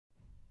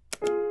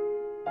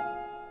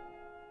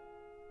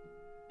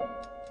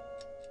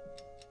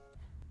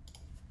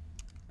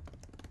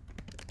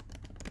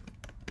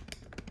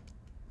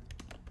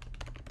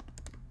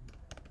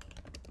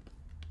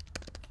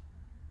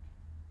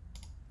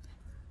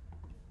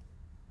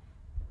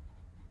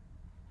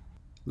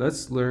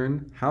Let's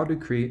learn how to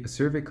create a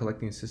survey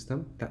collecting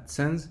system that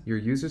sends your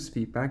users'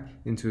 feedback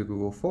into a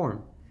Google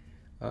form.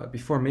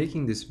 Before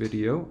making this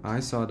video,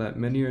 I saw that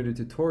many of the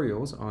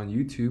tutorials on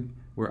YouTube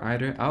were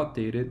either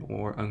outdated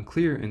or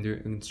unclear in their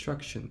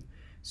instruction.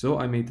 So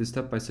I made this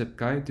step-by-step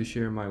guide to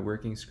share my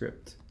working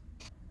script.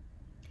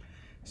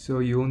 So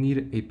you'll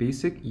need a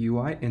basic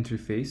UI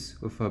interface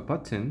with a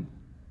button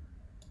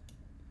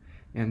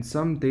and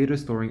some data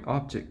storing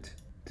object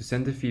to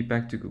send the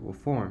feedback to Google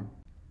Form.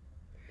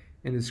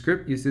 And the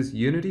script uses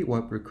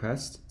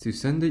UnityWebRequest to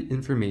send the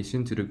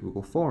information to the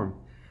Google Form.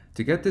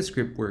 To get the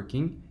script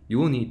working, you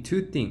will need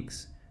two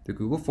things: the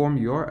Google Form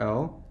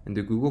URL and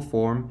the Google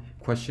Form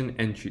question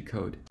entry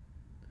code.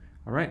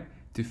 Alright,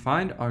 to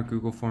find our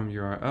Google Form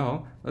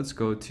URL, let's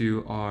go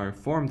to our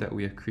form that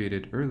we have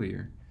created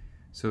earlier.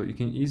 So you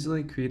can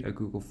easily create a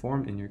Google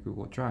Form in your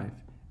Google Drive.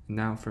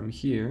 Now from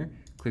here,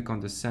 click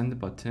on the send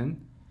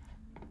button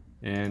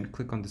and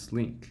click on this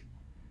link.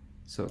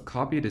 So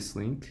copy this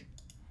link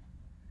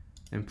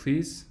and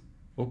please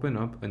open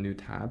up a new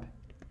tab,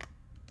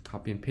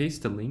 copy and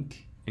paste the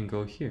link and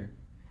go here.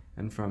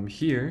 And from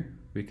here,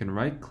 we can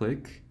right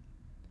click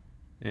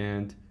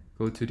and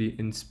go to the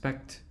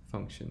inspect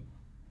function.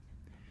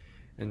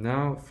 And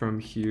now from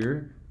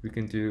here, we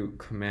can do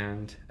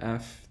Command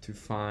F to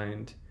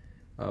find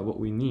what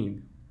we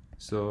need.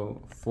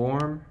 So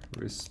form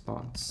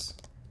response.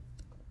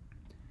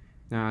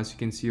 Now, as you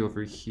can see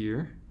over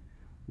here,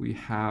 we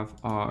have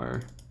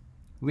our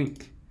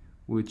link,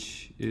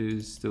 which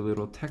is the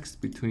little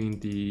text between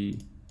the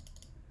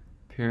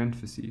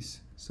parentheses.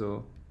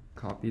 So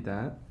copy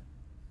that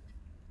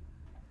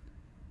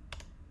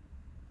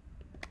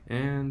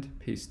and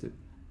paste it.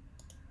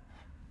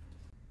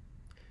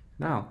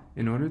 Now,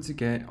 in order to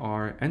get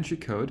our entry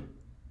code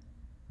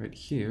right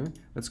here,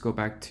 let's go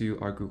back to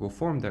our Google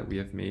form that we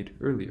have made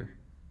earlier.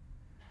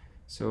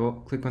 So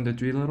click on the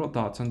three little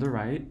dots on the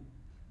right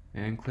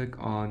and click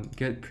on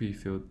Get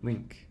Pre-Filled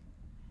Link.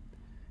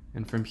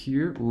 And from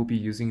here, we'll be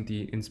using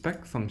the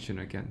inspect function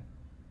again.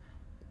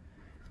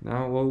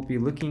 Now what we'll be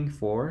looking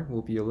for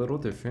will be a little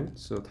different.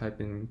 So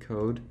type in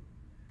code,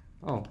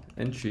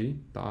 entry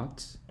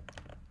dots.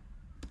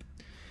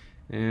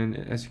 And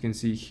as you can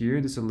see here,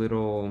 there's a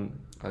little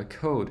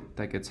code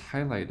that gets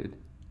highlighted.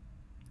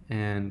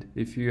 And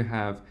if you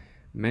have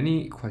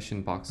many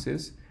question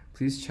boxes,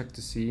 please check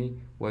to see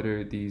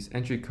whether these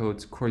entry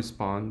codes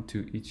correspond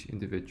to each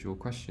individual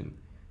question.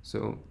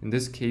 So in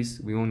this case,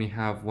 we only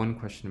have one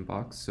question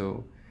box,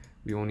 so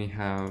we only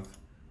have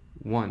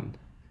one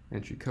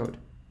entry code.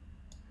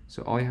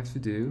 So all you have to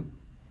do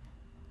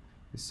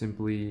is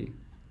simply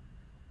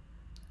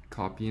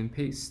copy and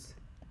paste.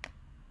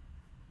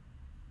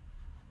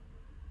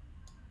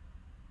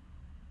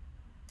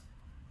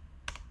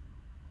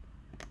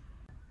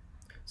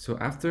 So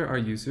after our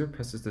user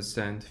presses the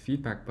send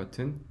feedback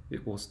button,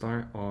 it will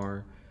start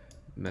our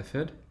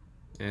method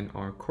and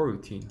our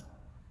coroutine.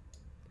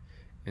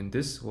 And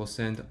this will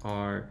send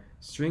our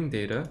string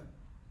data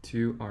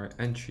to our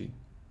entry.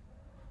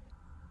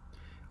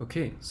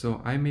 Okay,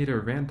 so I made a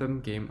random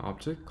game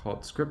object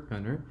called script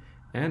runner,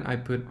 and I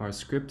put our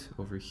script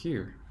over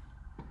here.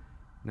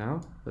 Now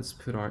let's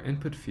put our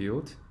input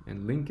field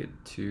and link it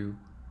to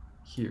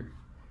here.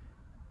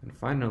 And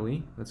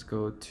finally, let's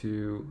go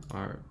to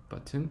our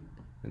button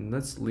and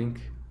let's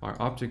link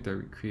our object that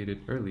we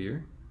created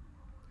earlier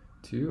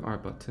to our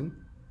button.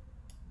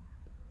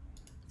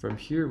 From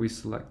here, we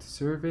select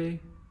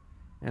survey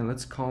and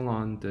let's call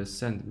on the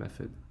send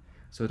method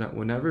so that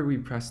whenever we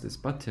press this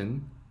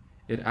button,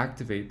 it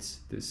activates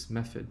this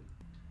method.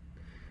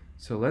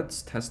 So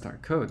let's test our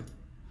code.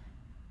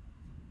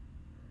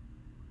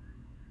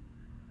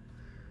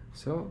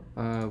 So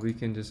we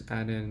can just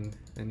add in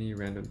any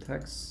random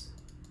text.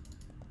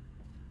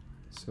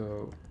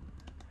 So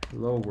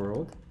hello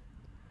world,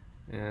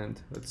 and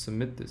let's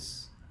submit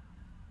this.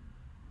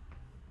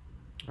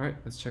 All right,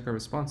 let's check our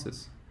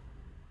responses.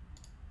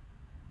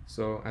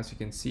 So as you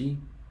can see,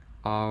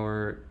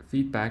 our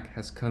feedback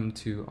has come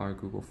to our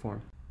Google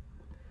form.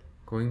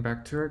 Going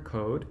back to our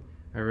code,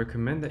 I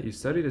recommend that you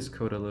study this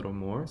code a little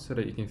more so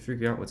that you can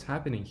figure out what's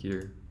happening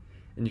here.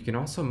 And you can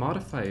also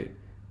modify it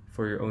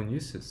for your own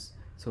uses.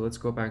 So let's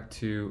go back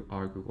to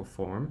our Google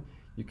form.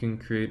 You can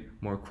create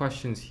more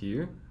questions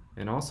here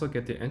and also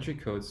get the entry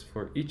codes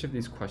for each of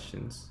these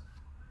questions.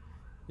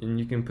 And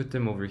you can put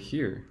them over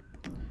here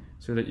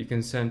so that you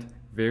can send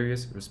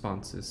various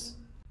responses.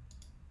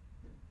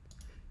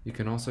 You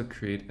can also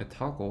create a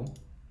toggle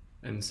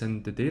and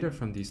send the data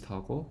from these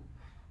toggle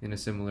in a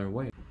similar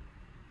way.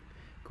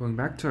 Going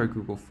back to our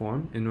Google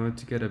form, in order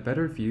to get a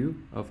better view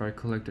of our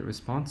collected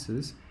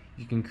responses,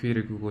 you can create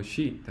a Google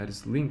Sheet that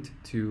is linked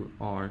to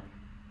our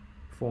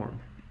form.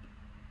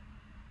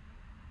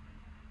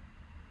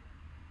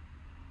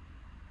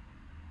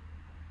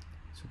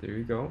 So there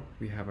you go.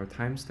 We have our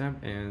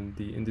timestamp and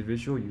the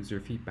individual user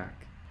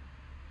feedback.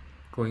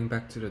 Going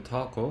back to the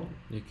toggle,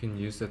 you can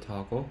use the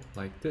toggle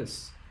like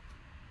this.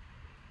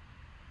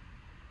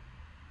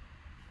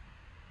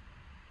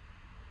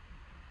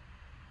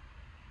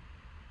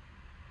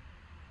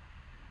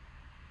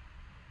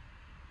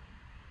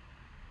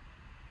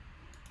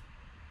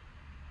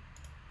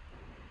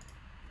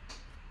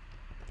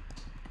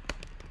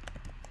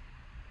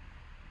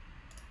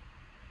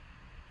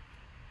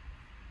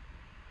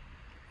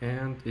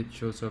 and it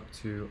shows up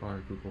to our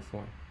Google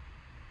form.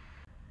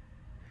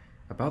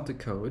 About the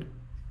code,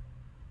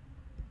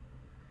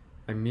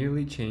 I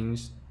merely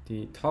changed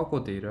the toggle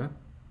data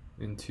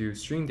into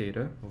string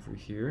data over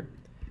here,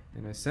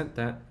 and I sent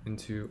that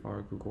into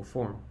our Google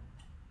form.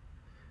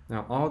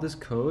 Now all this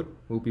code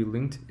will be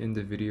linked in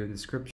the video description.